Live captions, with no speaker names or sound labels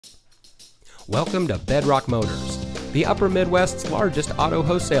Welcome to Bedrock Motors, the Upper Midwest's largest auto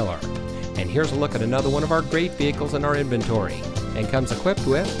wholesaler. And here's a look at another one of our great vehicles in our inventory, and comes equipped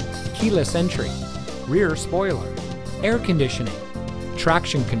with keyless entry, rear spoiler, air conditioning,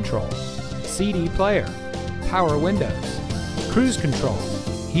 traction control, CD player, power windows, cruise control,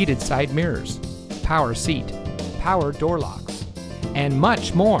 heated side mirrors, power seat, power door locks, and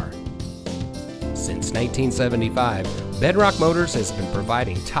much more. Since 1975, Bedrock Motors has been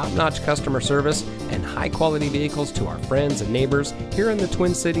providing top-notch customer service and high-quality vehicles to our friends and neighbors here in the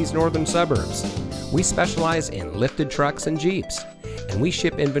Twin Cities northern suburbs. We specialize in lifted trucks and Jeeps, and we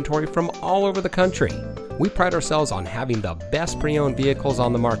ship inventory from all over the country. We pride ourselves on having the best pre-owned vehicles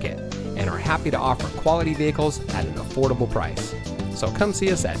on the market and are happy to offer quality vehicles at an affordable price. So come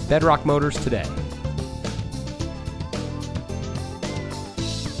see us at Bedrock Motors today.